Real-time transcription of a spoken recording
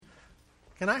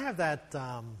Can I have that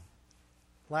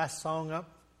last song up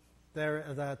there?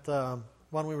 That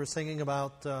one we were singing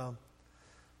about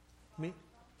me?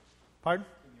 Pardon?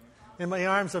 In the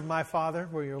arms of my Father,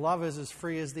 where your love is as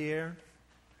free as the air.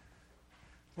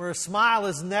 Where a smile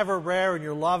is never rare and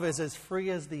your love is as free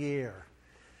as the air.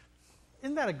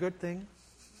 Isn't that a good thing?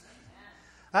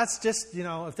 That's just,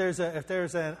 if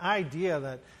there's an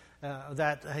idea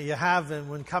that you have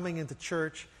when coming into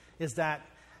church, is that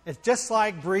it's just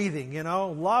like breathing,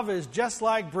 Love is just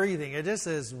like breathing. It just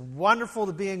is wonderful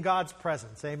to be in God's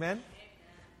presence. Amen?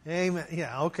 Amen.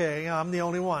 Yeah, okay. I'm the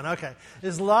only one. Okay.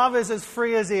 His love is as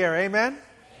free as the air. Amen?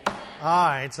 All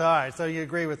right. So you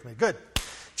agree with me. Good.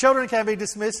 Children can be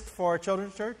dismissed for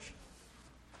children's church.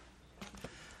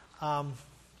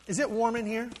 Is it warm in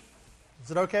here? Is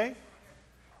it okay?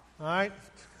 All right.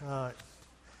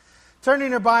 Turning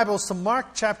your Bibles to Mark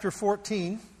chapter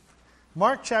 14.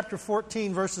 Mark chapter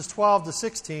 14, verses 12 to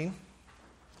 16.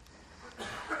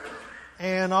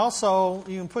 And also,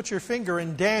 you can put your finger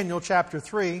in Daniel chapter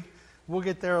 3. We'll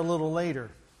get there a little later.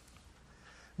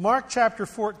 Mark chapter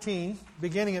 14,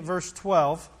 beginning at verse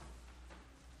 12.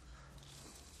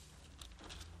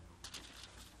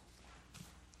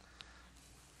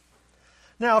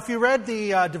 Now, if you read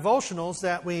the devotionals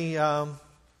that we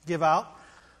give out,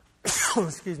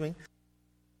 excuse me,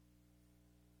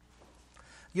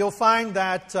 you'll find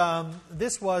that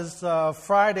this was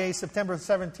Friday, September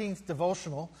 17th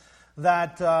devotional,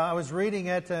 that I was reading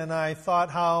it and I thought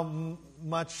how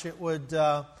much it would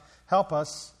help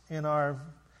us in our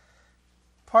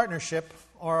partnership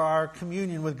or our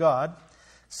communion with God.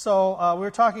 So we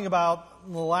were talking about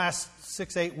the last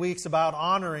 6-8 weeks about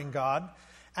honoring God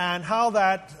and how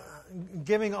that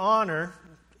giving honor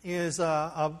is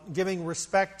giving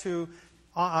respect to,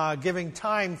 giving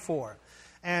time for.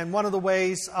 And one of the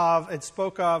ways it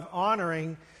spoke of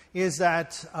honoring is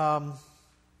that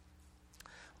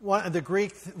the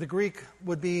Greek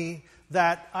would be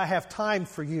that I have time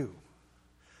for you.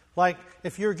 Like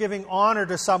if you're giving honor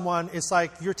to someone, it's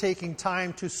like you're taking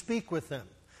time to speak with them.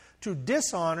 To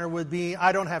dishonor would be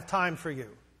I don't have time for you.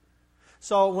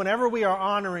 So whenever we are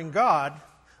honoring God,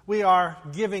 we are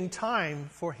giving time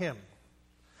for Him.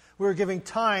 We're giving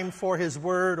time for His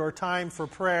Word or time for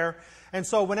prayer. And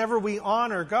so whenever we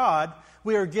honor God,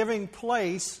 we are giving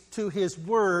place to His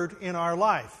Word in our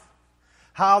life.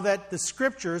 How that the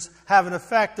Scriptures have an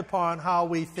effect upon how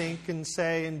we think and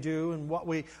say and do and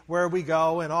where we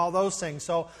go and all those things.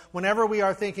 So whenever we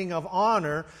are thinking of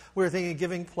honor, we're thinking of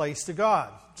giving place to God.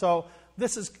 So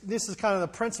this is kind of the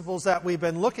principles that we've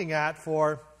been looking at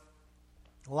for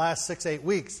the last 6-8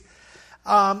 weeks.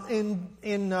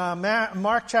 In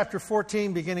Mark chapter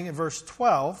 14, beginning at verse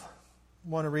 12, I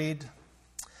want to read.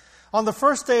 On the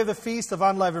first day of the Feast of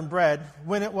Unleavened Bread,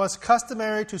 when it was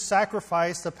customary to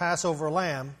sacrifice the Passover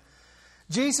lamb,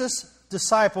 Jesus'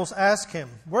 disciples asked him,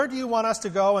 "Where do you want us to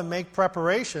go and make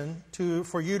preparation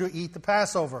for you to eat the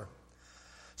Passover?"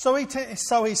 So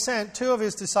he sent 2 of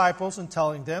his disciples and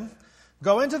telling them,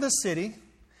 "Go into the city,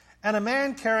 and a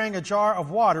man carrying a jar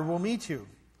of water will meet you.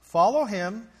 Follow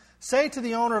him. Say to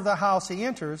the owner of the house he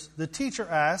enters, the teacher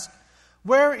asks,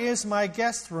 'Where is my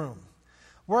guest room,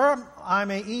 where I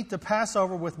may eat the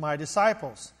Passover with my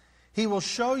disciples?' He will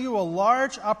show you a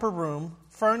large upper room,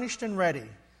 furnished and ready.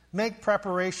 Make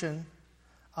preparation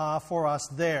for us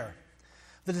there."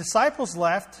 The disciples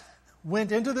left,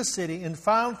 went into the city, and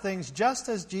found things just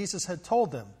as Jesus had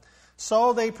told them.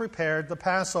 So they prepared the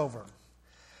Passover.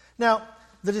 Now,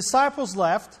 the disciples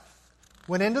left,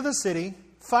 went into the city,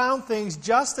 found things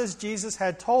just as Jesus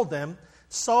had told them,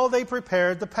 so they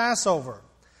prepared the Passover.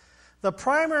 The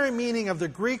primary meaning of the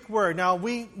Greek word, now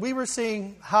we were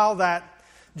seeing how that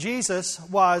Jesus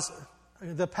was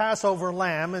the Passover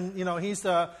lamb, and he's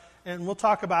and we'll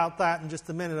talk about that in just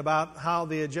a minute about how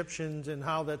the Egyptians and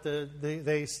how that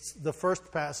the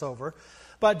first Passover.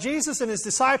 But Jesus and his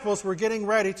disciples were getting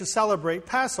ready to celebrate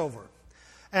Passover.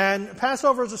 And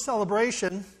Passover is a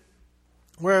celebration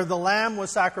where the lamb was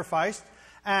sacrificed,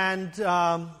 and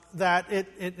that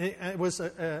it was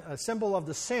a symbol of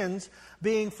the sins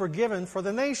being forgiven for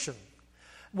the nation.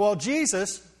 Well,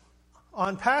 Jesus,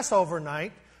 on Passover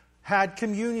night, had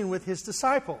communion with his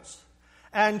disciples.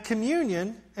 And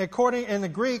communion, according in the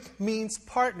Greek, means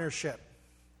partnership.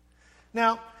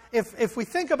 Now, if we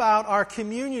think about our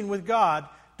communion with God,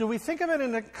 do we think of it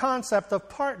in the concept of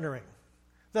partnering?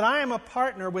 That I am a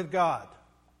partner with God.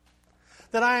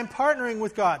 That I am partnering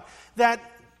with God. That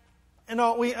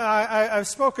I've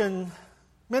spoken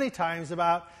many times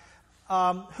about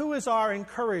who is our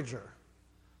encourager?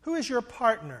 Who is your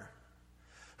partner?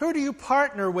 Who do you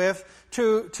partner with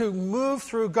to move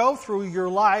through, go through your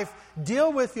life,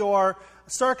 deal with your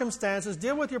circumstances,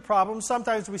 deal with your problems?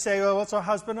 Sometimes we say, oh, it's our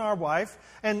husband or our wife,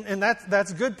 and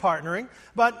that's good partnering.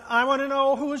 But I want to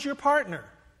know, who is your partner?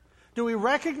 Do we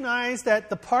recognize that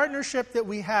the partnership that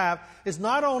we have is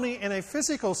not only in a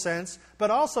physical sense, but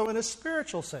also in a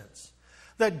spiritual sense?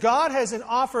 That God has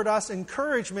offered us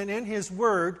encouragement in His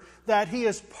Word that He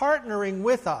is partnering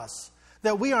with us,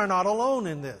 that we are not alone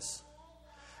in this.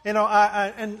 You know,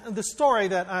 and the story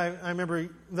that I remember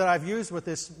that I've used with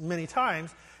this many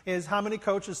times is, how many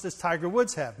coaches does Tiger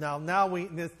Woods have? Now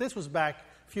this was back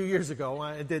a few years ago when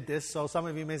I did this, so some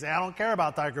of you may say, I don't care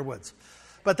about Tiger Woods.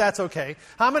 But that's okay.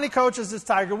 How many coaches does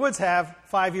Tiger Woods have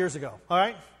 5 years ago? All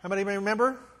right? Anybody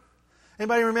remember?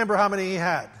 Anybody remember how many he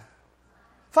had?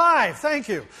 5. Thank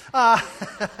you.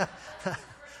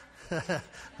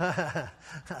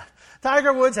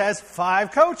 Tiger Woods has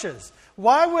 5 coaches.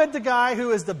 Why would the guy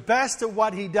who is the best at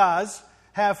what he does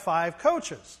have 5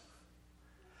 coaches?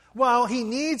 Well, he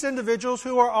needs individuals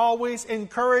who are always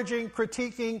encouraging,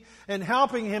 critiquing, and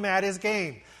helping him at his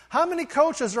game. How many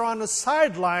coaches are on the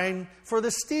sideline for the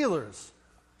Steelers?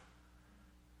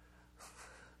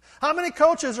 How many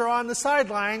coaches are on the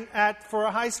sideline for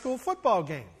a high school football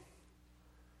game?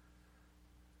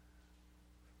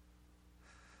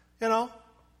 You know,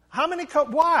 how many?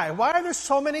 Why? Why are there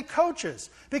so many coaches?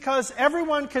 Because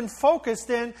everyone can focus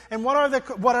in. And what are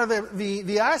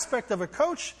the aspect of a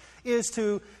coach is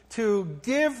to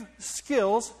give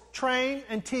skills, train,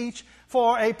 and teach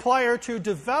for a player to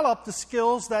develop the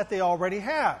skills that they already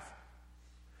have.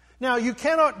 Now, you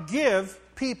cannot give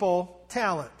people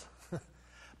talent,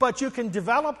 but you can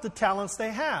develop the talents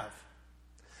they have.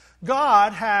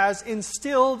 God has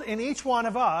instilled in each one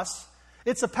of us,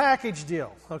 it's a package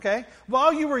deal, okay?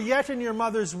 While you were yet in your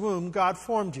mother's womb, God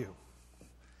formed you.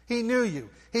 He knew you.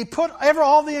 He put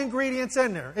all the ingredients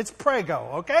in there. It's Prego,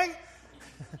 okay?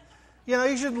 You know,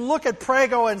 you should look at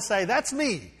Prego and say, that's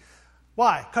me.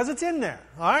 Why? Because it's in there,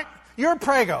 all right? You're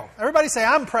Prego. Everybody say,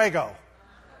 I'm Prego.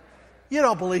 You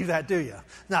don't believe that, do you?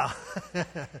 No. All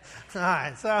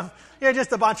right, so you're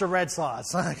just a bunch of red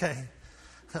sauce, okay?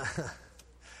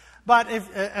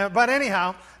 But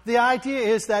anyhow, the idea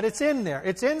is that it's in there.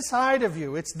 It's inside of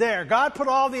you. It's there. God put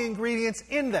all the ingredients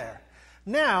in there.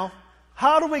 Now,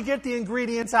 how do we get the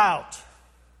ingredients out?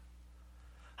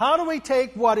 How do we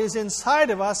take what is inside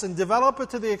of us and develop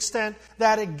it to the extent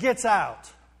that it gets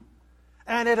out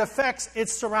and it affects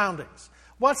its surroundings?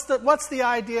 What's the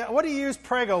idea? What do you use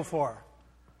Prego for?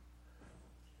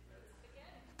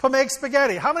 To make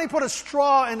spaghetti. How many put a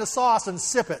straw in the sauce and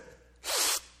sip it?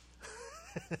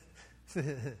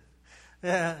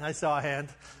 Yeah, I saw a hand.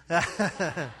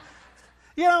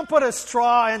 You don't put a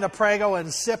straw in the Prego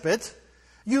and sip it.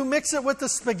 You mix it with the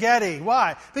spaghetti.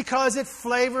 Why? Because it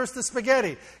flavors the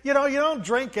spaghetti. You know, you don't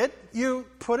drink it. You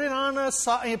put it on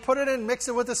you put it in, mix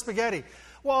it with the spaghetti.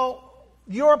 Well,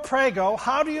 your Prego,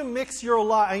 how do you mix your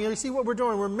life? And you see what we're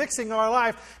doing. We're mixing our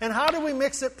life. And how do we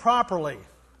mix it properly?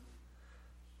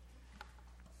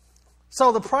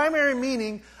 So the primary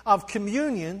meaning of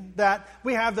communion, that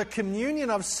we have the communion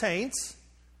of saints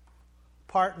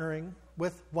partnering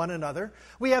with one another.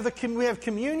 We have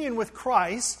communion with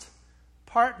Christ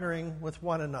partnering with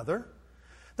one another.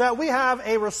 That we have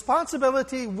a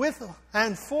responsibility with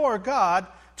and for God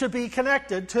to be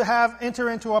connected, to enter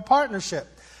into a partnership.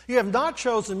 You have not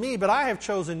chosen me, but I have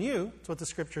chosen you. That's what the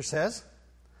Scripture says.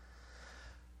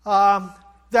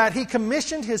 That He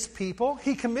commissioned His people.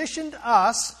 He commissioned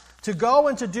us to go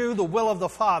and to do the will of the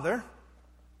Father,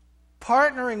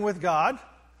 partnering with God,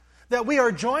 that we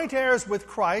are joint heirs with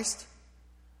Christ.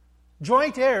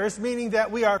 Joint heirs, meaning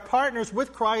that we are partners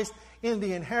with Christ in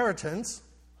the inheritance.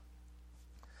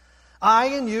 I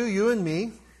and you, you and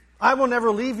me. I will never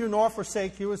leave you nor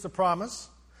forsake you, is the promise.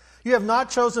 You have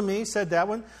not chosen me, said that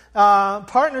one.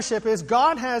 Partnership is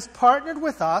God has partnered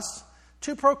with us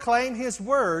to proclaim His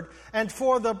Word, and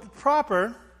for the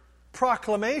proper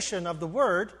proclamation of the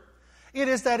Word, it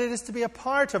is to be a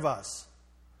part of us.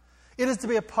 It is to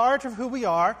be a part of who we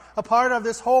are, a part of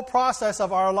this whole process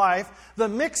of our life, the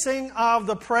mixing of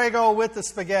the Prego with the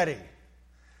spaghetti.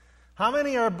 How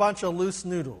many are a bunch of loose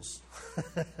noodles?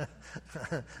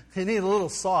 You need a little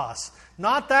sauce.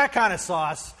 Not that kind of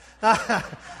sauce.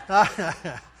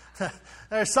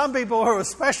 There's some people who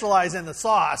specialize in the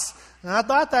sauce. Not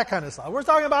that kind of sauce. We're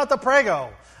talking about the Prego.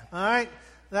 All right?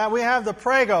 That we have the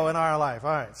Prego in our life. All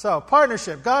right. So,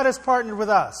 partnership. God has partnered with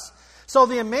us. So,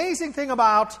 the amazing thing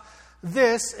about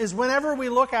this is whenever we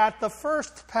look at the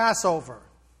first Passover.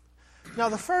 Now,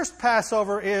 the first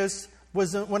Passover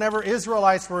was whenever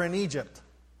Israelites were in Egypt.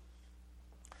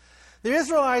 The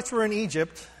Israelites were in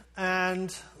Egypt,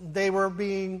 and they were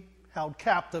being held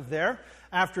captive there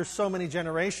after so many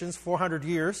generations, 400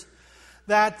 years,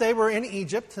 that they were in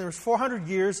Egypt. There was 400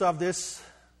 years of this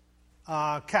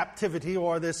captivity,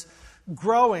 or this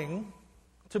growing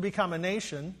to become a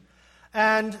nation.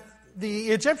 And the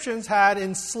Egyptians had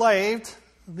enslaved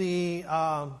the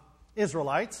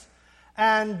Israelites,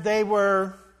 and they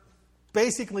were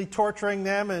basically torturing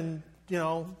them, and,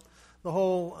 the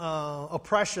whole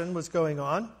oppression was going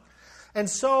on. And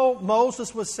so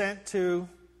Moses was sent to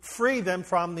free them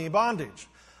from the bondage.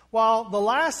 Well, the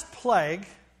last plague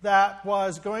that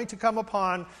was going to come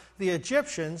upon the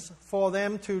Egyptians for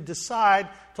them to decide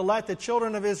to let the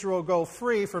children of Israel go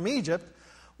free from Egypt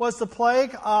was the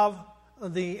plague of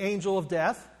the angel of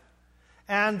death,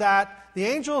 and that the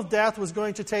angel of death was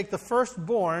going to take the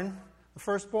firstborn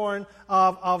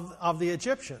of the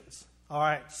Egyptians. All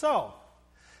right, so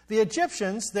the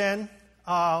Egyptians then,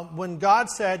 when God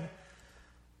said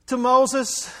to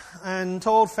Moses and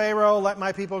told Pharaoh, let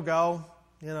my people go,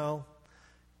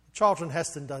 Charlton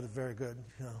Heston does it very good,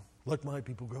 let my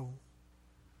people go.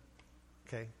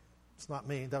 Okay, it's not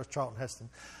me, that was Charlton Heston.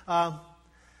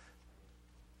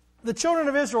 The children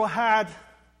of Israel had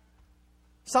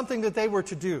something that they were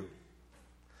to do.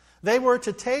 They were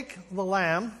to take the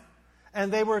lamb,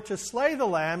 and they were to slay the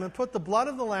lamb and put the blood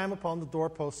of the lamb upon the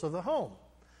doorposts of the home,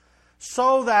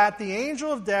 so that the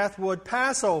angel of death would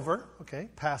pass over,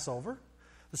 Passover,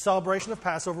 the celebration of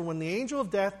Passover, when the angel of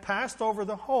death passed over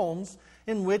the homes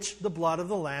in which the blood of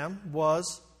the lamb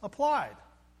was applied.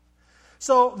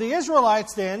 So the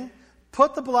Israelites then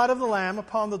put the blood of the lamb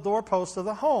upon the doorposts of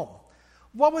the home.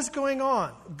 What was going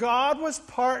on? God was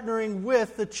partnering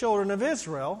with the children of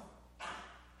Israel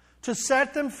to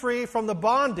set them free from the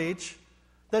bondage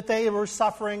that they were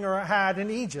suffering or had in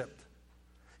Egypt.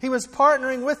 He was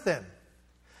partnering with them.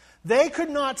 They could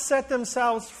not set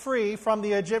themselves free from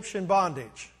the Egyptian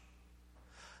bondage.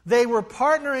 They were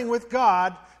partnering with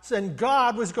God, and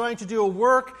God was going to do a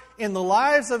work in the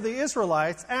lives of the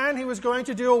Israelites, and He was going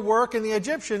to do a work in the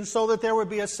Egyptians so that there would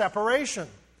be a separation.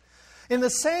 In the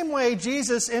same way,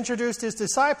 Jesus introduced His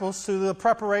disciples to the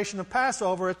preparation of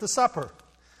Passover at the supper,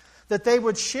 that they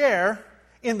would share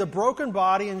in the broken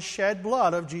body and shed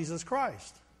blood of Jesus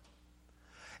Christ.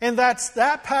 And that's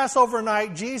that Passover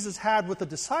night Jesus had with the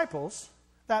disciples,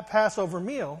 that Passover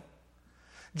meal.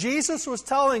 Jesus was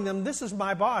telling them, this is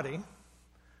my body,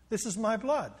 this is my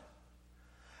blood.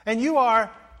 And you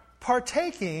are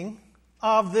partaking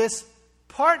of this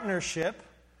partnership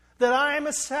that I am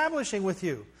establishing with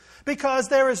you. Because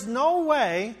there is no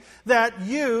way that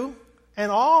you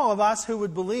and all of us who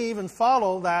would believe and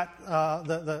follow that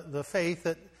the faith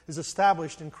that is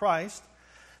established in Christ,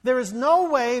 there is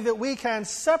no way that we can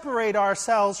separate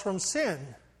ourselves from sin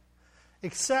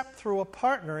except through a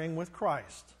partnering with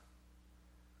Christ.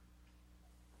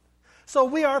 So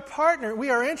we are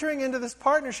entering into this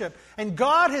partnership, and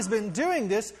God has been doing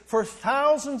this for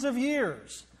thousands of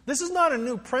years. This is not a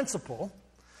new principle.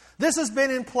 This has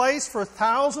been in place for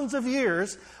thousands of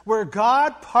years, where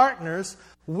God partners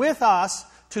with us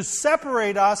to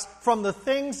separate us from the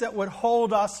things that would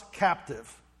hold us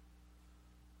captive.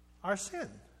 Our sin,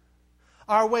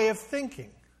 our way of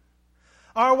thinking,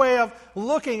 our way of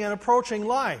looking and approaching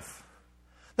life.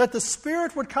 That the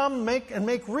Spirit would come and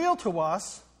make real to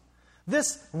us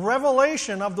this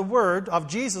revelation of the Word of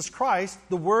Jesus Christ,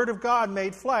 the Word of God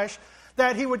made flesh,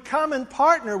 that He would come and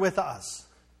partner with us.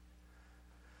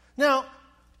 Now,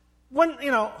 when,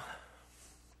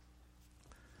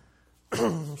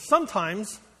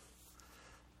 sometimes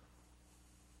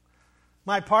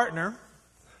my partner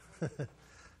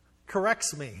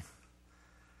corrects me.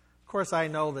 Of course, I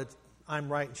know that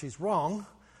I'm right and she's wrong.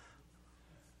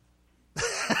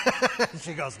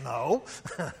 She goes, no.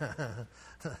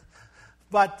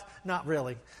 But not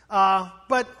really.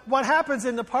 But what happens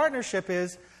in the partnership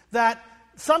is that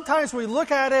sometimes we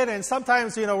look at it, and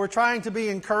sometimes, we're trying to be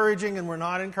encouraging and we're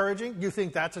not encouraging. You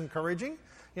think that's encouraging?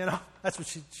 That's what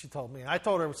she told me. I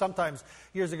told her sometimes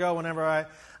years ago, whenever I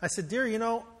said, dear,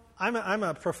 I'm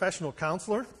a professional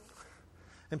counselor,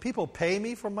 and people pay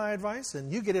me for my advice,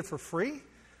 and you get it for free,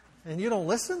 and you don't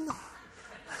listen?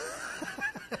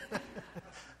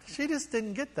 She just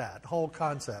didn't get that whole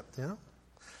concept,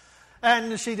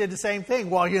 And she did the same thing.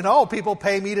 Well, people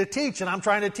pay me to teach, and I'm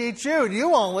trying to teach you, and you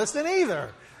won't listen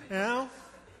either.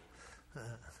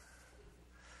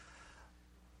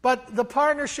 But the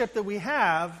partnership that we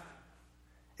have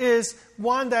is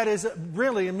one that is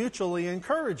really mutually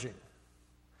encouraging.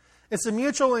 It's a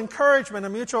mutual encouragement,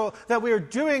 that we are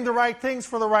doing the right things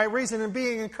for the right reason and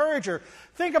being an encourager.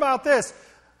 Think about this.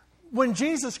 When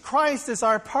Jesus Christ is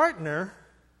our partner,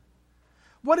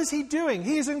 What is He doing?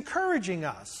 He's encouraging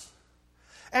us.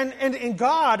 And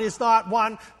God is not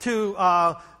one to,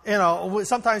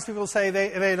 sometimes people say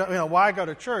they don't, why go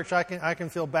to church? I can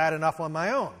feel bad enough on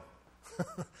my own.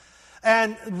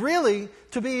 And really,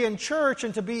 to be in church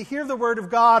and to hear the Word of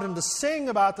God and to sing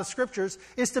about the Scriptures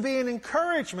is to be an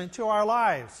encouragement to our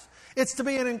lives. It's to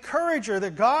be an encourager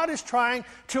that God is trying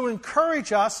to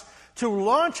encourage us to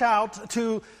launch out,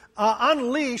 to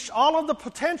unleash all of the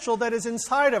potential that is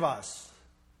inside of us.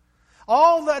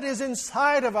 All that is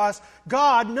inside of us,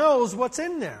 God knows what's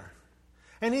in there.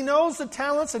 And He knows the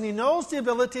talents, and He knows the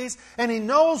abilities, and He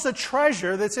knows the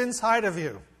treasure that's inside of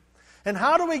you. And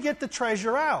how do we get the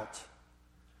treasure out?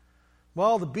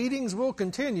 Well, the beatings will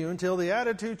continue until the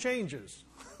attitude changes.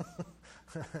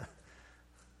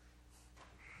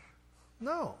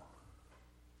 No.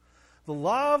 The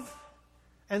love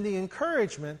and the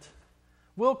encouragement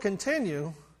will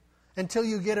continue until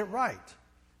you get it right.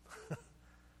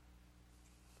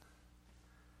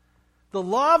 The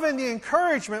love and the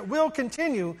encouragement will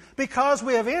continue because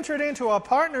we have entered into a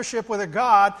partnership with a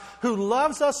God who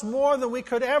loves us more than we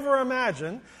could ever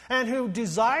imagine and who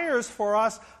desires for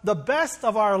us the best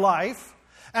of our life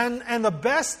and the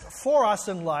best for us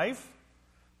in life.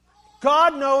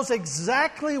 God knows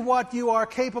exactly what you are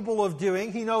capable of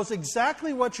doing. He knows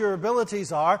exactly what your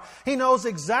abilities are. He knows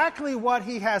exactly what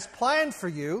He has planned for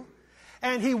you.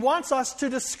 And He wants us to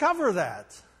discover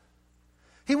that.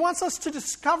 He wants us to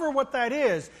discover what that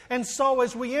is. And so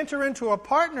as we enter into a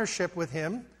partnership with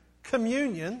Him,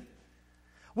 communion,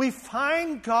 we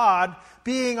find God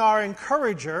being our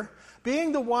encourager,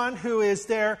 being the one who is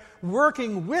there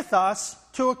working with us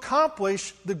to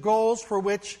accomplish the goals for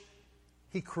which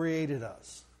He created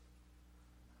us.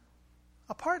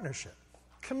 A partnership,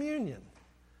 communion.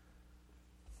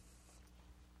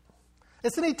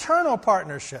 It's an eternal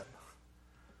partnership.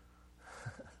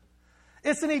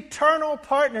 It's an eternal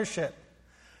partnership.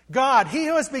 God, He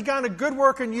who has begun a good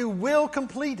work in you will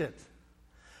complete it.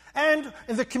 And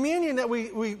in the communion that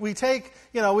we take,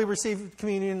 we receive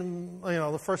communion,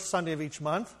 the first Sunday of each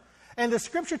month. And the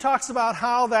Scripture talks about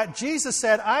how that Jesus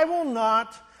said, I will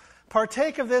not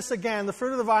partake of this again, the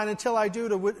fruit of the vine, until I do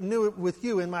it with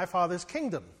you in my Father's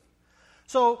kingdom.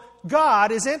 So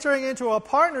God is entering into a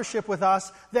partnership with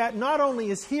us that not only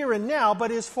is here and now, but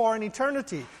is for an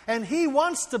eternity. And He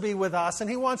wants to be with us, and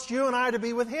He wants you and I to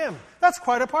be with Him. That's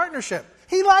quite a partnership.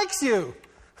 He likes you.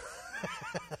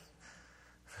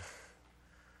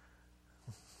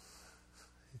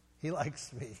 He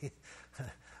likes me.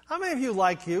 How many of you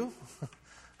like you?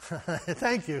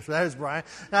 Thank you. There's Brian.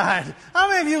 How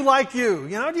many of you like you?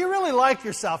 Do you really like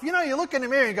yourself? You look in the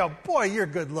mirror and go, boy, you're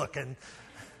good looking.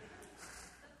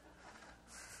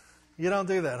 You don't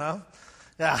do that, huh?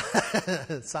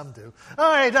 Yeah, some do.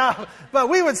 All right, but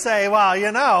we would say,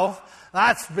 well,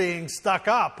 that's being stuck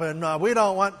up, and we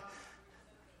don't want...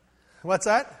 What's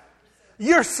that?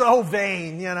 You're so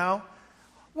vain,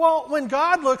 Well, when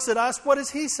God looks at us, what does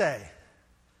He say?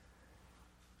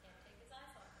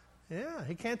 Yeah,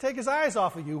 He can't take His eyes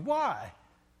off of you. Why?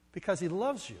 Because He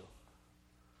loves you.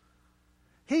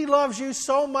 He loves you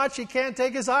so much He can't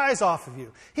take His eyes off of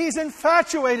you. He's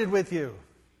infatuated with you.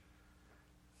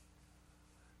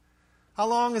 How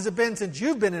long has it been since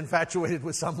you've been infatuated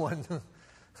with someone?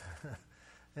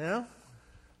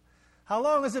 How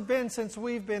long has it been since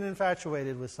we've been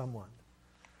infatuated with someone?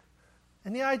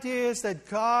 And the idea is that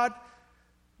God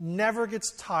never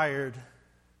gets tired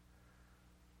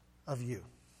of you.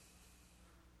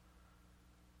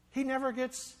 He never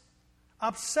gets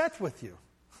upset with you.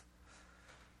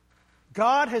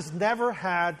 God has never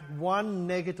had one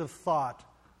negative thought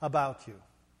about you.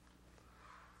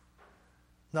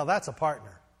 Now that's a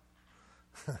partner.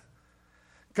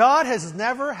 God has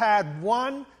never had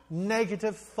one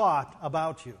negative thought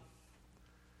about you.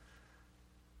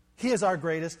 He is our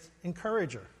greatest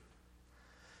encourager.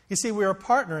 You see, we are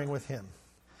partnering with Him.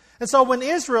 And so when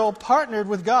Israel partnered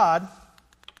with God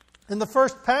in the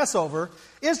first Passover,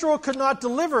 Israel could not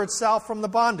deliver itself from the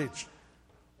bondage,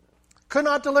 could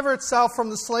not deliver itself from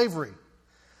the slavery.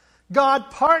 God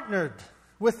partnered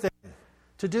with them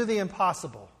to do the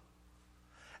impossible.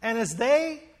 And as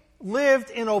they lived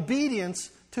in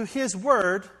obedience to His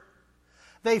word,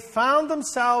 they found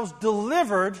themselves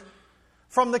delivered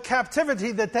from the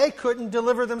captivity that they couldn't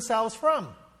deliver themselves from.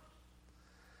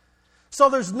 So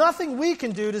there's nothing we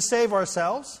can do to save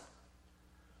ourselves.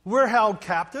 We're held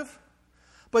captive.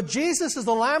 But Jesus is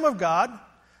the Lamb of God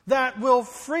that will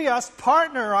free us,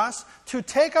 partner us, to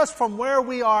take us from where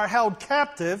we are held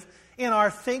captive in our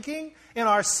thinking, in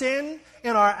our sin,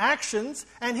 in our actions,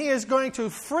 and He is going to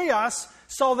free us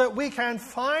so that we can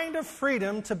find a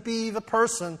freedom to be the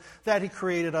person that He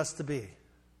created us to be.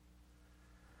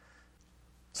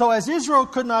 So as Israel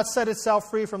could not set itself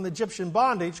free from the Egyptian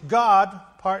bondage, God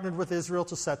partnered with Israel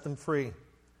to set them free.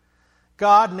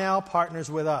 God now partners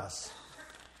with us.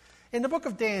 In the book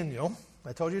of Daniel,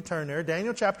 I told you to turn there,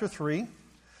 Daniel chapter 3,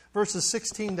 verses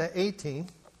 16 to 18.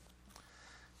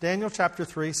 Daniel chapter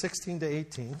 3, 16 to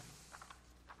 18.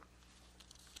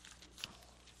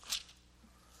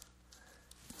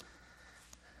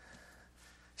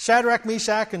 Shadrach,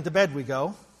 Meshach, and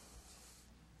Abednego.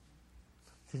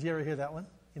 Did you ever hear that one?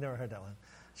 You never heard that one.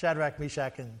 Shadrach,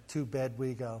 Meshach, and to bed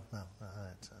we go. No, all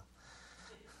right. So.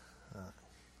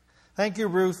 Thank you,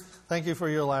 Ruth. Thank you for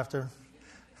your laughter.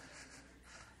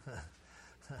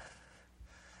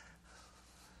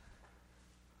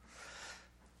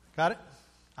 Got it?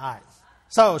 All right.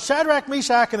 So Shadrach,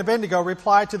 Meshach, and Abednego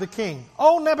replied to the king,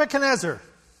 "O Nebuchadnezzar,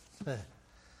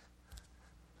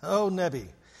 O Nebi,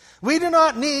 we do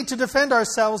not need to defend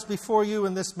ourselves before you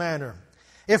in this manner.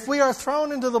 If we are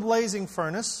thrown into the blazing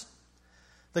furnace,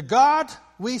 the God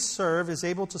we serve is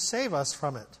able to save us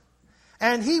from it.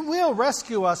 And He will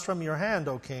rescue us from your hand,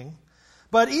 O king.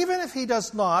 But even if He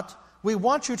does not, we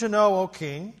want you to know, O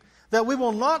king, that we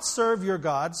will not serve your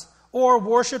gods or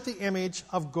worship the image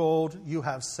of gold you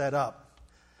have set up."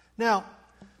 Now,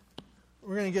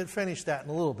 we're going to get finished that in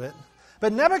a little bit.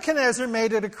 But Nebuchadnezzar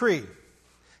made a decree.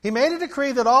 He made a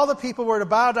decree that all the people were to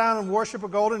bow down and worship a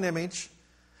golden image.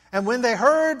 And when they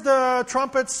heard the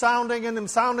trumpets sounding and the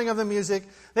sounding of the music,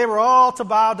 they were all to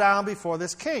bow down before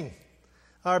this king,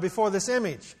 or before this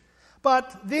image.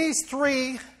 But these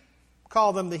three,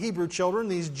 call them the Hebrew children,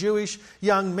 these Jewish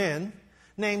young men,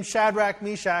 named Shadrach,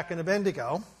 Meshach, and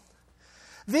Abednego,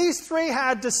 these three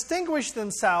had distinguished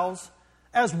themselves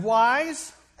as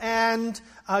wise and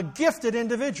gifted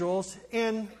individuals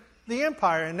in the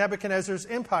empire, in Nebuchadnezzar's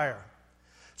empire.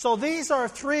 So these are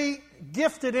three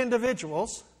gifted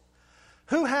individuals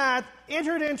who had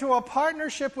entered into a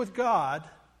partnership with God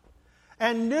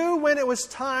and knew when it was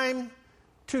time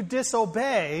to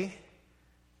disobey,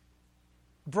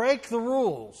 break the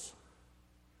rules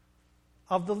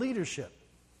of the leadership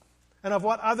and of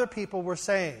what other people were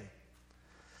saying.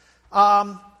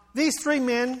 These three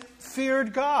men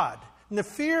feared God. And the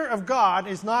fear of God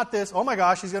is not this, "Oh my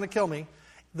gosh, He's going to kill me."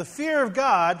 The fear of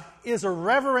God is a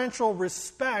reverential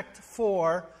respect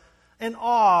for and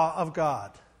awe of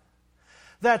God.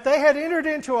 That they had entered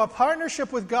into a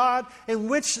partnership with God in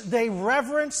which they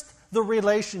reverenced the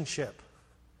relationship.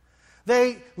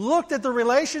 They looked at the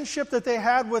relationship that they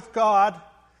had with God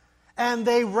and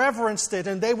they reverenced it,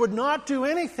 and they would not do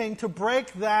anything to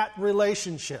break that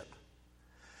relationship.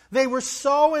 They were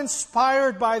so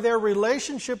inspired by their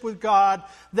relationship with God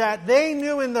that they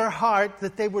knew in their heart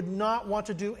that they would not want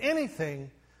to do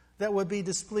anything that would be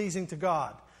displeasing to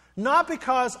God. Not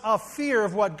because of fear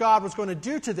of what God was going to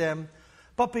do to them,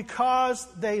 but because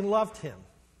they loved Him.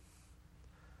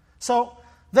 So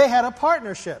they had a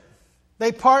partnership.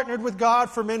 They partnered with God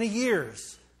for many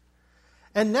years.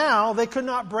 And now they could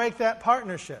not break that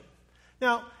partnership.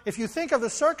 Now, if you think of the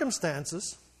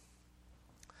circumstances,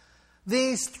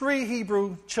 these three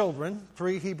Hebrew children,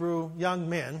 three Hebrew young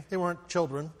men, they weren't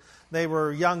children, they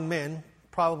were young men,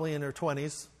 probably in their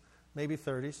 20s, maybe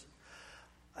 30s.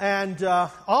 And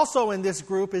also in this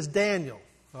group is Daniel.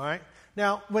 All right.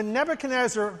 Now, when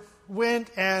Nebuchadnezzar went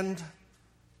and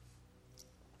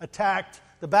attacked,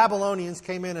 the Babylonians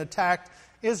came in and attacked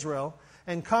Israel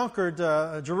and conquered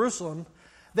Jerusalem,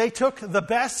 they took the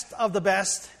best of the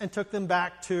best and took them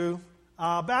back to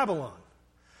Babylon.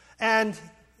 And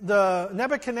the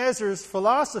Nebuchadnezzar's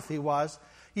philosophy was,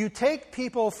 you take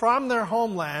people from their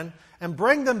homeland and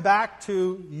bring them back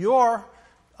to your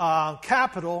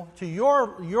capital, to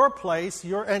your place,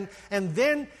 and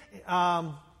then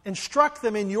instruct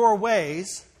them in your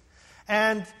ways,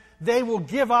 and they will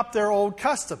give up their old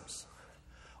customs.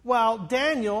 Well,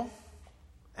 Daniel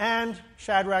and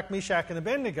Shadrach, Meshach, and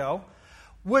Abednego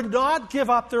would not give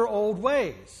up their old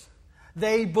ways.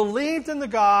 They believed in the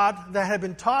God that had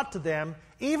been taught to them,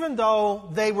 even though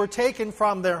they were taken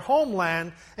from their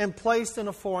homeland and placed in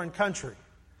a foreign country.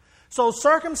 So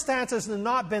circumstances had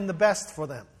not been the best for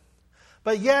them.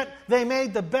 But yet, they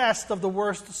made the best of the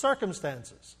worst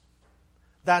circumstances.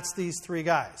 That's these three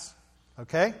guys.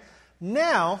 Okay?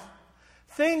 Now,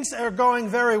 things are going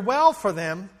very well for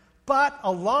them, but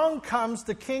along comes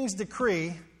the king's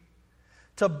decree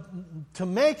to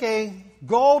make a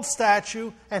gold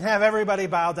statue and have everybody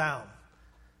bow down.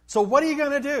 So what are you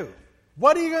going to do?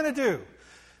 What are you going to do?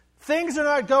 Things are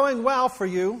not going well for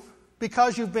you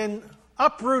because you've been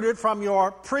uprooted from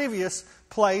your previous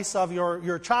place of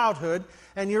your childhood,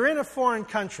 and you're in a foreign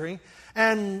country,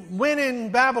 and when in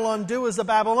Babylon, do as the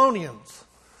Babylonians.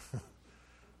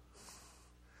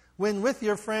 When with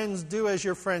your friends, do as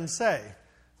your friends say.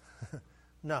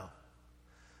 No.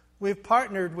 We've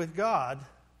partnered with God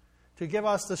to give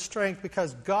us the strength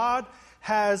because God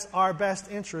has our best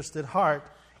interest at heart,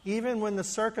 even when the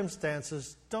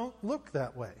circumstances don't look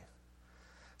that way.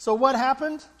 So what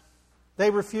happened?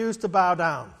 They refused to bow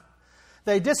down.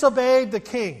 They disobeyed the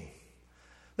king.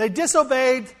 They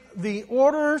disobeyed the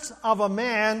orders of a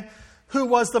man who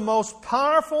was the most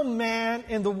powerful man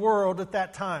in the world at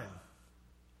that time.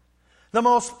 The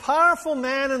most powerful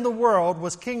man in the world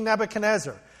was King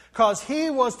Nebuchadnezzar, because he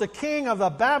was the king of the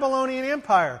Babylonian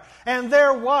Empire, and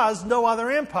there was no other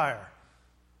empire.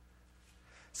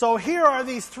 So here are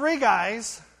these three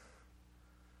guys.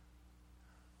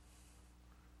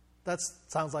 That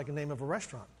sounds like the name of a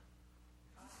restaurant.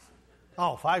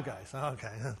 Oh, Five Guys.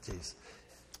 Okay, jeez.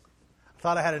 I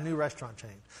thought I had a new restaurant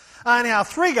chain. Anyhow,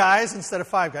 three guys instead of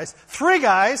five guys. Three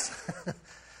guys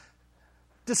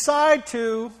decide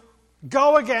to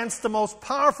go against the most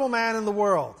powerful man in the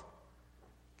world,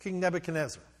 King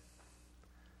Nebuchadnezzar.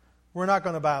 We're not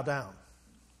going to bow down.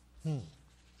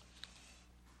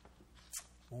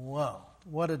 Whoa,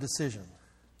 what a decision.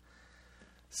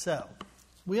 So,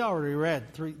 we already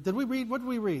read three. Did we read? What did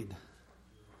we read?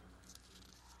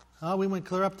 We went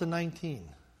clear up to 19.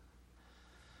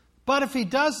 But if he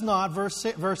does not,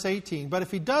 verse 18, but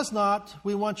if he does not,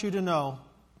 we want you to know,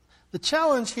 the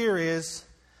challenge here is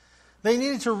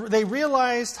they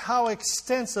realized how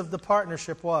extensive the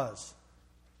partnership was.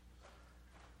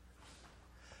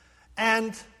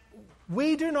 And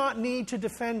we do not need to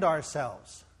defend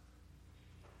ourselves.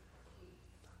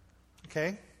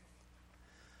 Okay?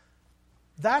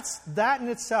 That's that in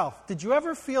itself. Did you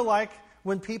ever feel like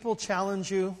when people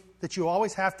challenge you that you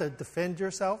always have to defend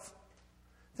yourself?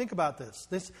 Think about this.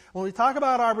 When we talk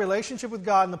about our relationship with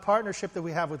God and the partnership that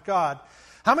we have with God,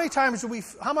 how many times do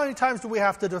we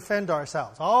have to defend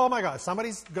ourselves? Oh my gosh,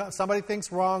 somebody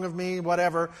thinks wrong of me,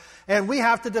 whatever, and we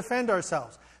have to defend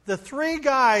ourselves. The three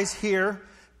guys here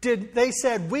they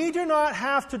said, we do not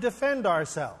have to defend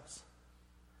ourselves.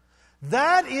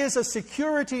 That is a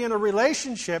security in a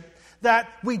relationship that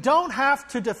we don't have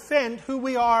to defend who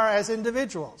we are as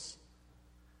individuals.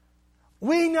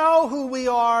 We know who we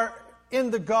are in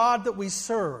the God that we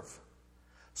serve.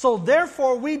 So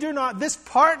therefore, this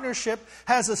partnership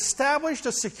has established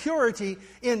a security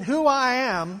in who I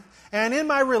am and in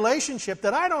my relationship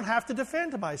that I don't have to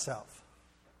defend myself.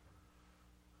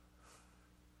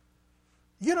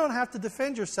 You don't have to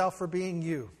defend yourself for being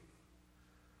you.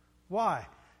 Why?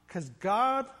 Because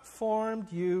God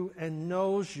formed you and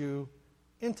knows you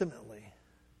intimately.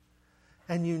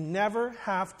 And you never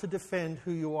have to defend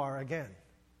who you are again.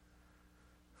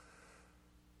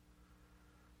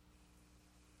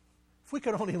 If we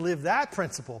could only live that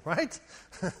principle, right?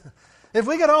 If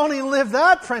we could only live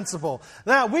that principle,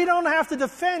 that we don't have to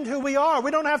defend who we are.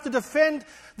 We don't have to defend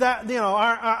that,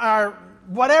 our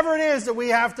whatever it is that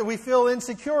we feel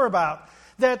insecure about.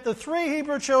 That the three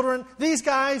Hebrew children, these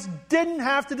guys didn't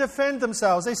have to defend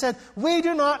themselves. They said, we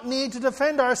do not need to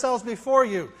defend ourselves before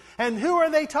you. And who are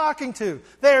they talking to?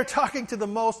 They are talking to the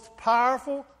most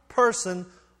powerful person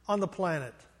on the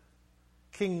planet,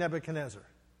 King Nebuchadnezzar.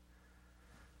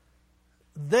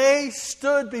 They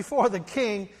stood before the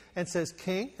king and says,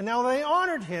 King. And now they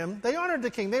honored him. They honored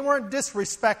the king. They weren't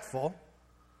disrespectful.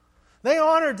 They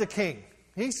honored the king.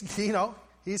 He's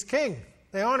king.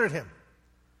 They honored him.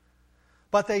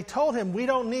 But they told him, we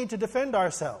don't need to defend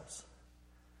ourselves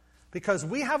because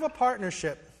we have a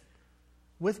partnership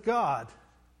with God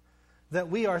that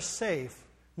we are safe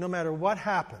no matter what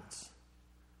happens.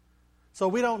 So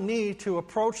we don't need to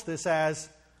approach this as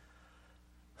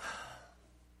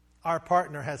our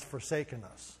partner has forsaken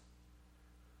us.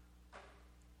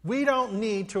 We don't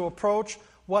need to approach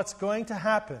what's going to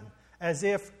happen as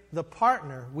if the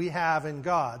partner we have in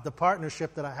God, the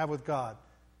partnership that I have with God,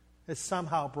 is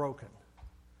somehow broken.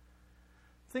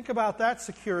 Think about that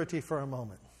security for a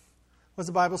moment. What does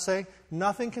the Bible say?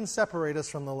 Nothing can separate us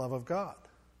from the love of God.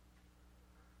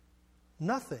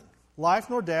 Nothing. Life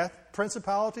nor death,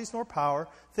 principalities nor power,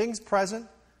 things present,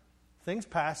 things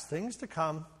past, things to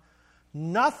come.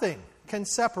 Nothing can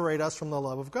separate us from the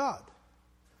love of God.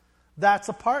 That's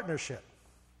a partnership.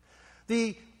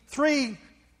 The three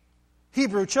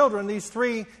Hebrew children, these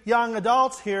three young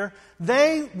adults here,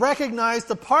 they recognized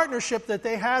the partnership that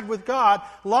they had with God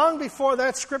long before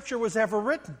that scripture was ever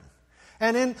written.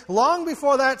 And long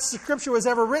before that scripture was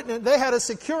ever written, they had a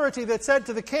security that said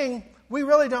to the king, we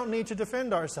really don't need to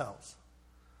defend ourselves.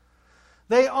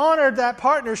 They honored that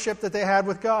partnership that they had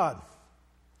with God.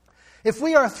 If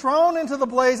we are thrown into the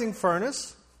blazing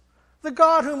furnace, the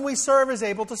God whom we serve is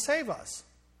able to save us.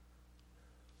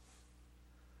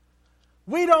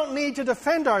 We don't need to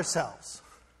defend ourselves.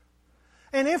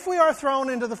 And if we are thrown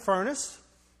into the furnace,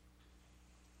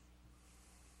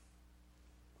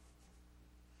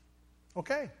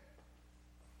 okay.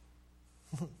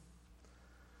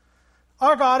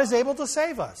 Our God is able to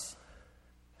save us.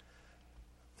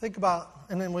 Think about,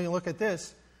 and then when you look at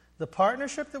this, the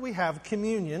partnership that we have,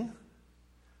 communion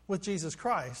with Jesus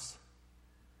Christ,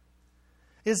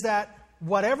 is that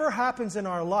whatever happens in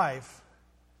our life,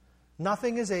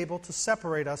 nothing is able to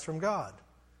separate us from God.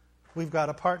 We've got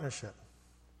a partnership.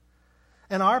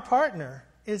 And our partner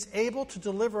is able to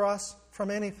deliver us from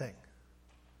anything.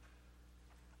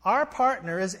 Our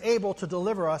partner is able to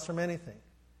deliver us from anything.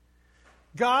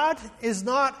 God is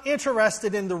not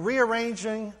interested in the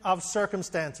rearranging of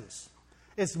circumstances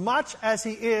as much as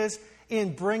He is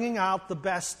in bringing out the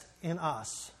best in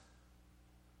us.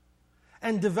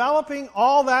 And developing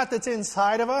all that's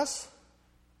inside of us,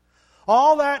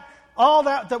 all that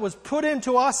was put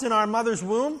into us in our mother's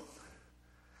womb,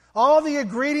 all the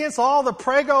ingredients, all the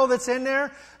prego that's in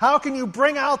there. How can you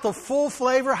bring out the full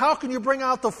flavor? How can you bring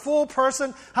out the full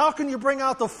person? How can you bring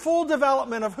out the full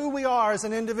development of who we are as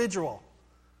an individual?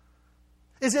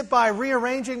 Is it by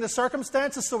rearranging the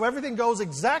circumstances so everything goes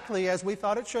exactly as we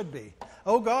thought it should be?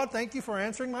 Oh God, thank you for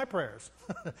answering my prayers.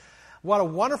 What a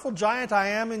wonderful giant I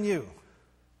am in you.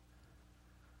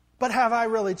 But have I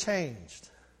really changed?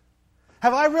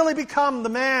 Have I really become the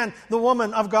man, the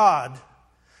woman of God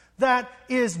that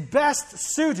is best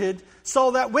suited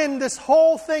so that when this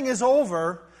whole thing is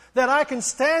over, that I can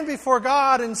stand before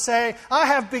God and say, I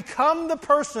have become the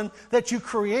person that you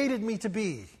created me to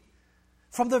be.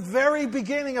 From the very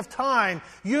beginning of time,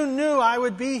 you knew I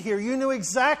would be here. You knew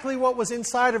exactly what was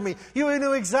inside of me. You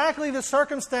knew exactly the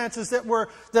circumstances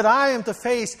that I am to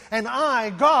face. And I,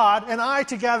 God, and I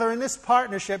together in this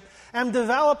partnership am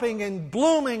developing and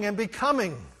blooming and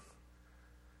becoming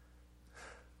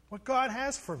what God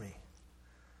has for me.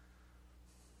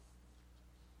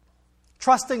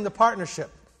 Trusting the partnership.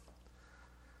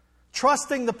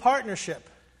 Trusting the partnership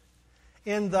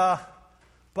in the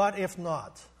but if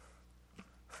not.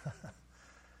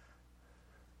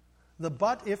 The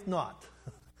but if not.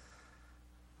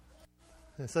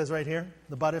 It says right here,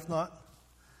 the but if not.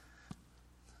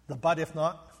 The but if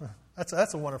not.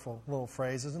 That's a wonderful little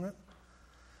phrase, isn't it?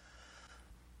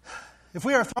 If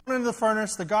we are thrown into the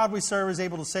furnace, the God we serve is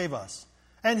able to save us.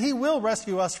 And He will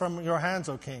rescue us from your hands,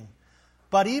 O King.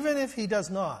 But even if He does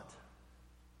not,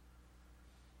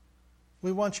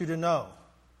 we want you to know,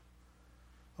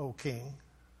 O King,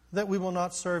 that we will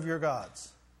not serve your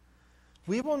gods.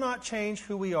 We will not change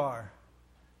who we are,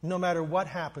 no matter what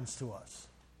happens to us.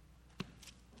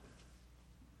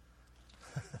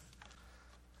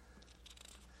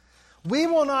 We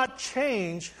will not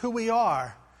change who we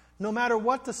are, no matter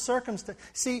what the circumstance.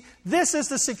 See, this is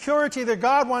the security that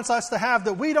God wants us to have,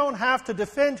 that we don't have to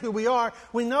defend who we are.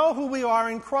 We know who we are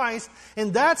in Christ,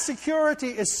 and that security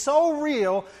is so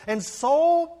real and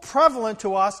so prevalent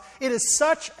to us. It is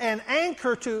such an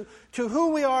anchor to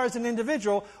who we are as an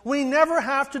individual. We never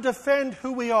have to defend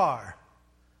who we are.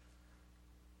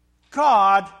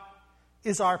 God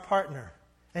is our partner,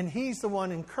 and He's the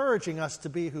one encouraging us to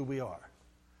be who we are.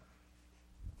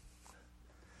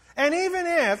 And even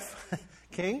if,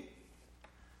 King,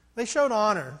 they showed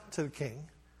honor to the king.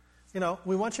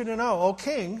 We want you to know, O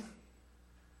King,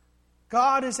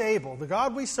 God is able, the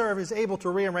God we serve is able to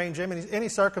rearrange any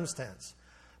circumstance.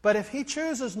 But if He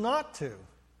chooses not to,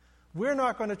 we're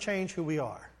not going to change who we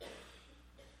are.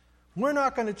 We're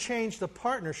not going to change the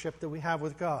partnership that we have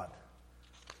with God.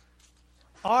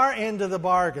 Our end of the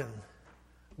bargain,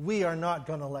 we are not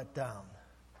going to let down.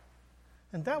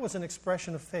 And that was an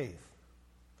expression of faith.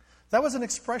 That was an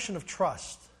expression of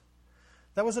trust.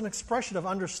 That was an expression of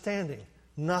understanding.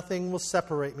 Nothing will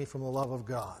separate me from the love of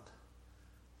God.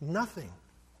 Nothing.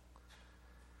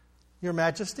 Your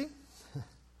Majesty,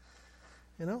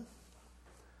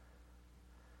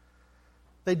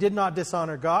 they did not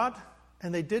dishonor God,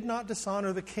 and they did not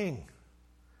dishonor the king.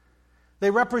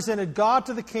 They represented God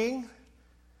to the king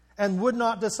and would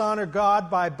not dishonor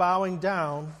God by bowing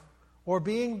down or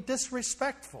being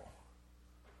disrespectful.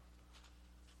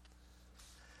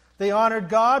 They honored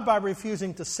God by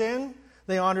refusing to sin.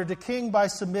 They honored the king by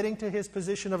submitting to his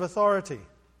position of authority.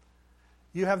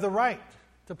 You have the right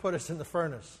to put us in the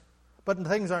furnace, but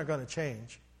things aren't going to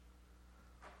change.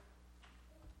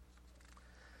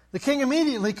 The king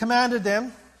immediately commanded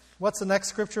them. What's the next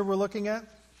scripture we're looking at?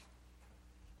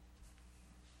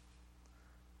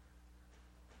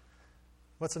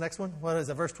 What's the next one? What is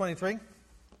it, verse 23?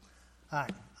 I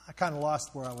kind of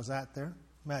lost where I was at there.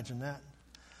 Imagine that.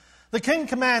 The king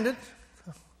commanded,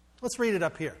 let's read it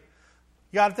up here.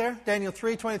 You got it there? Daniel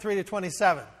 3, 23 to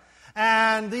 27.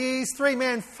 And these three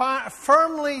men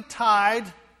firmly tied.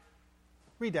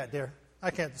 Read that there.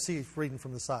 I can't see you reading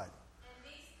from the side. And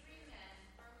these three men,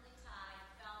 firmly tied,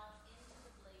 fell into the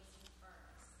blazing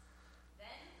furnace.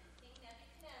 Then King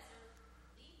Nebuchadnezzar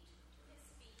leaped to his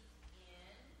feet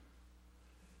in...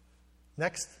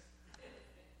 Next. Do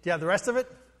you have the rest of it?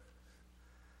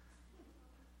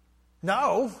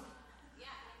 No. Yeah,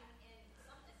 it seems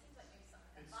like maybe some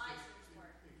advisors weren't.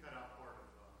 He cut out part of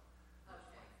verse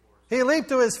 24. He leaped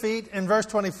to his feet in verse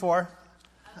 24.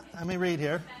 Let me read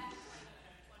here.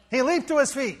 He leaped to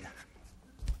his feet.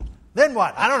 Then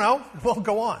what? I don't know. We'll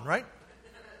go on, right?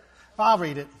 I'll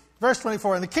read it. Verse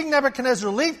 24. And the king Nebuchadnezzar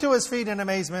leaped to his feet in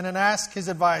amazement and asked his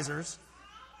advisors,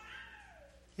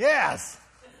 yes,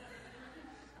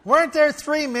 weren't there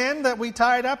three men that we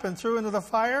tied up and threw into the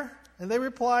fire? And they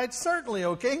replied, certainly,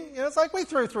 O king. You know, it's like we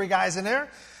threw three guys in there.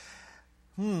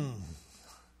 And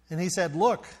he said,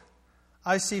 look,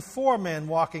 I see four men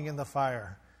walking in the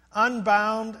fire,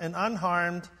 unbound and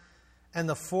unharmed, and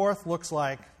the fourth looks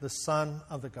like the son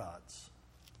of the gods.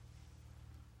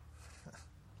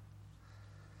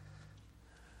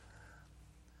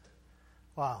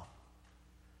 Wow.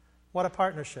 What a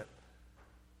partnership.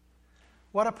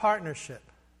 What a partnership.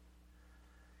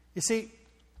 You see,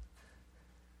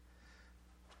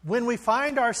 when we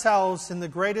find ourselves in the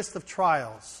greatest of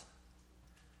trials,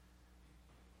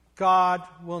 God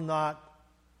will not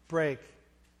break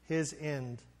his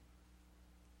end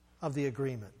of the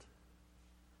agreement.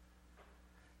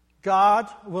 God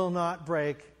will not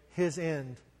break his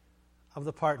end of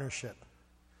the partnership.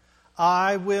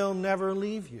 I will never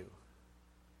leave you.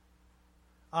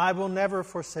 I will never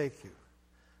forsake you.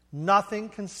 Nothing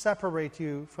can separate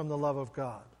you from the love of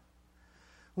God.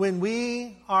 When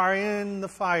we are in the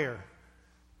fire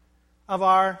of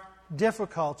our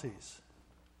difficulties,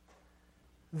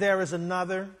 there is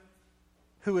another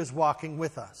who is walking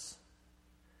with us.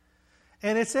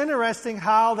 And it's interesting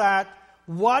how that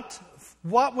what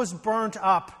was burnt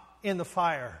up in the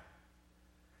fire,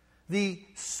 the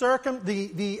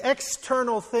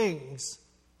external things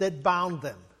that bound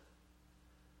them,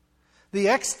 the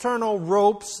external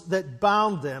ropes that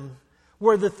bound them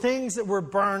were the things that were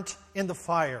burnt in the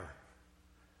fire.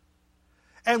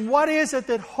 And what is it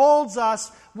that holds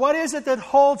us? What is it that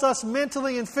holds us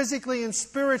mentally and physically and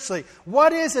spiritually?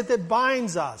 What is it that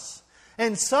binds us?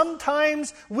 And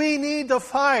sometimes we need the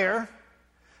fire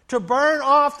to burn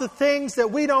off the things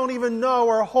that we don't even know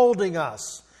are holding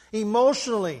us.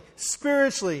 Emotionally,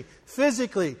 spiritually,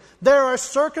 physically. There are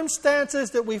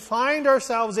circumstances that we find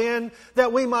ourselves in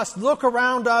that we must look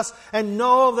around us and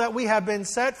know that we have been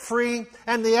set free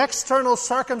and the external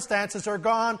circumstances are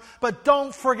gone. But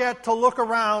don't forget to look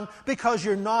around, because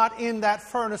you're not in that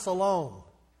furnace alone.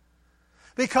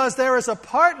 Because there is a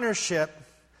partnership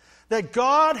that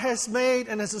God has made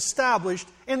and has established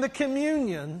in the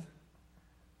communion.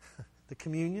 The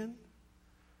communion?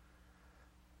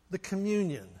 The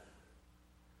communion.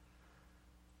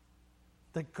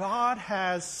 That God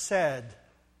has said,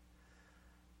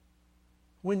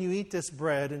 when you eat this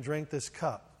bread and drink this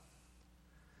cup,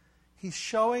 He's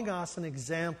showing us an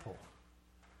example.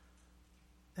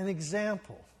 An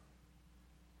example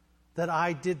that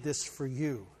I did this for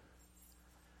you.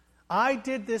 I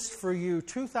did this for you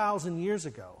 2,000 years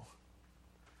ago,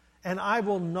 and I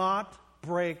will not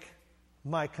break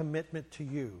my commitment to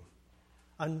you.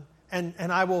 And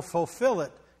I will fulfill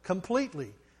it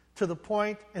completely to the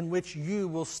point in which you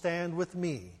will stand with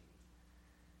me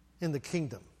in the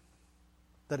kingdom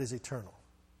that is eternal.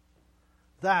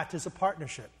 That is a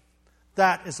partnership.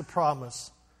 That is a promise.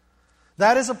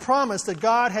 That is a promise that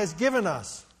God has given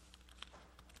us.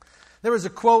 There was a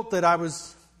quote that I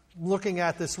was looking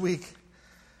at this week,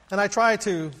 and I try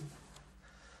to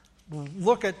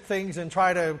look at things and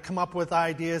try to come up with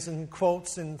ideas and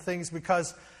quotes and things,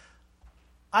 because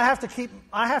I have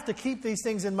to keep these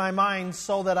things in my mind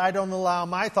so that I don't allow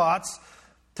my thoughts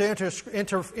to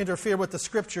interfere with the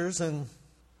Scriptures. And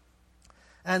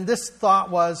this thought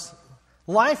was,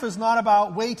 life is not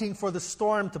about waiting for the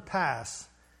storm to pass.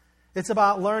 It's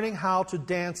about learning how to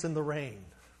dance in the rain.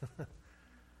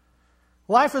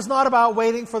 Life is not about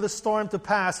waiting for the storm to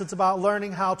pass. It's about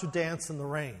learning how to dance in the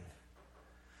rain.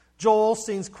 Joel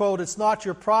Osteen's quote, it's not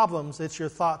your problems, it's your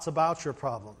thoughts about your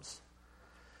problems.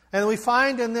 And we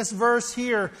find in this verse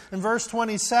here, in verse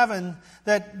 27,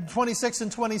 that 26 and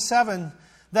 27,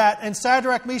 that and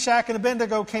Shadrach, Meshach, and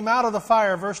Abednego came out of the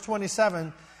fire, verse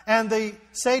 27, And the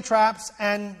satraps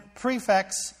and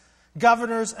prefects,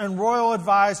 governors and royal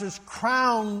advisors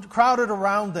crowded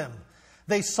around them.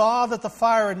 They saw that the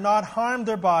fire had not harmed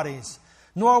their bodies,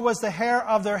 nor was the hair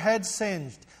of their heads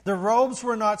singed. Their robes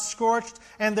were not scorched,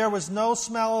 and there was no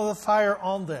smell of the fire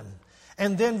on them.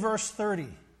 And then verse 30.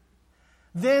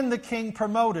 Then the king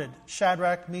promoted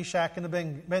Shadrach, Meshach, and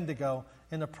Abednego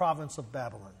in the province of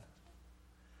Babylon.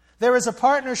 There is a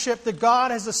partnership that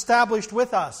God has established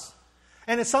with us.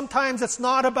 And sometimes it's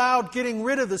not about getting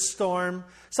rid of the storm.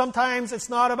 Sometimes it's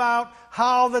not about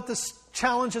how that the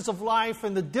challenges of life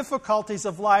and the difficulties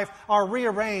of life are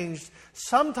rearranged.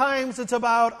 Sometimes it's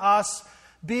about us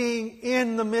being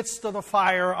in the midst of the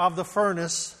fire of the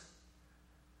furnace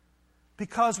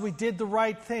because we did the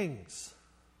right things.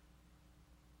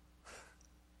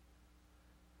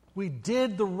 We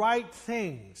did the right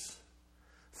things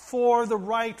for the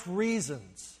right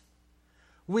reasons.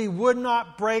 We would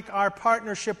not break our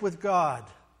partnership with God.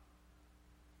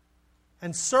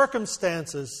 And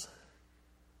circumstances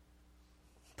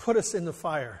put us in the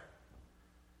fire.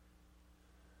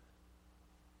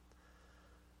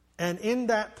 And in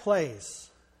that place,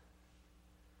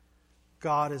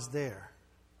 God is there.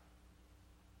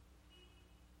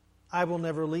 I will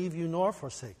never leave you nor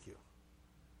forsake you.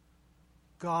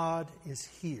 God is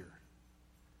here.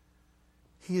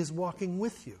 He is walking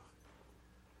with you.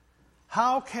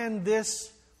 How can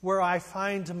this, where I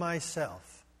find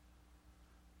myself,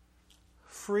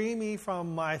 free me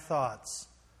from my thoughts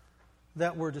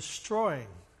that were destroying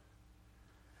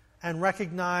and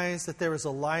recognize that there is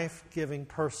a life-giving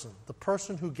person? The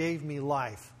person who gave me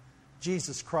life,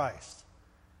 Jesus Christ,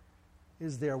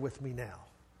 is there with me now.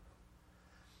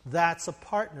 That's a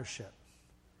partnership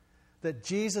that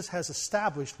Jesus has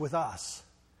established with us.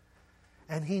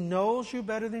 And He knows you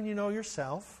better than you know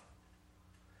yourself.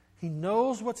 He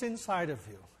knows what's inside of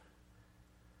you.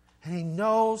 And He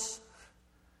knows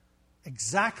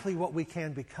exactly what we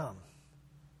can become.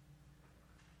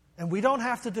 And we don't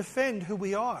have to defend who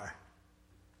we are.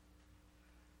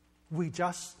 We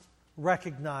just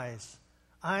recognize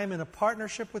I'm in a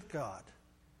partnership with God.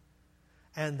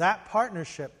 And that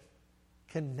partnership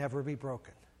can never be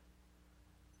broken.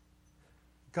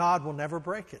 God will never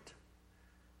break it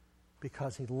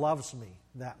because He loves me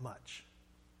that much.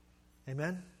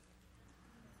 Amen?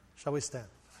 Shall we stand?